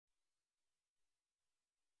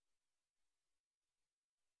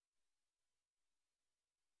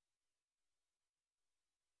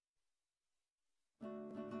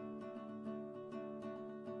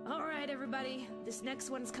Alright everybody, this next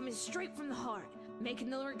one's coming straight from the heart, making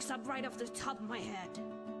the lyrics up right off the top of my head.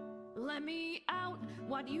 Let me out,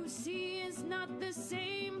 what you see is not the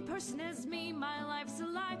same person as me. My life's a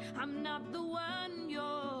lie, I'm not the one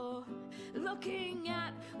you're looking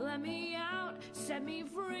at. Let me out, set me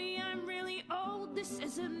free, I'm really old, this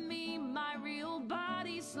isn't me. My real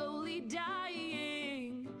body's slowly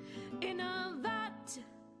dying in a vat.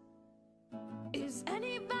 Is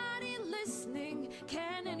anybody listening?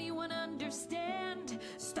 Can anyone understand?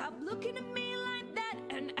 Stop looking at me like that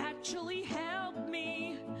and actually help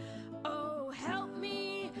me. Oh, help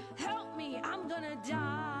me, I'm gonna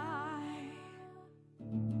die.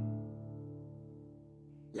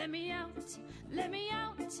 Let me out,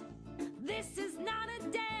 this is not a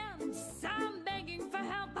dance. I'm begging for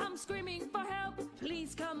help, I'm screaming for help.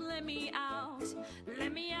 Please come let me out,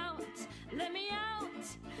 let me out.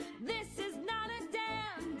 This is not a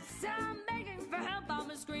dance. I'm begging for help,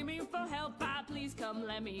 I'm screaming for help. Please come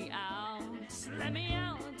let me out, let me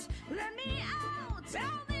out.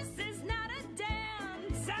 Oh, this is not a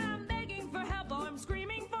dance. I'm begging for help, or I'm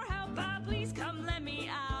screaming for help. Please come let me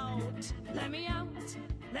out, let me out.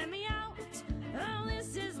 Oh,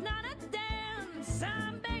 this is not a dance.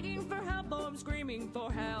 I'm begging for help, or I'm screaming for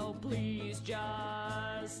help. Please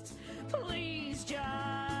just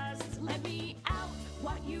let me out.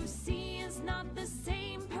 What you see is not the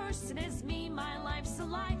same person as me. My life's a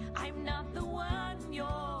lie, I'm not the one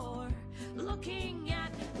you're looking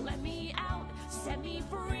at. Let me out, set me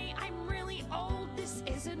free, I'm really old, this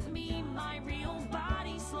isn't me. My real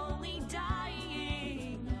body slowly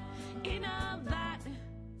dying in a vat.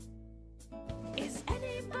 Is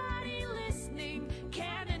anybody listening?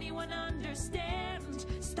 Can anyone understand?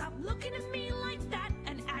 Stop looking at me like that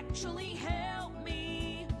and actually help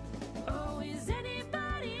me. Oh, is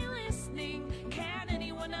anybody listening? Can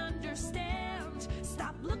anyone understand?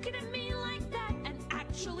 Stop looking at me like that and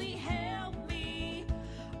actually help me.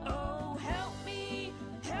 Oh, help me,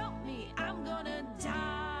 I'm gonna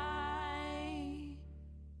die.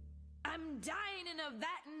 I'm dying in a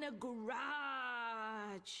vat in a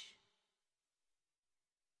garage.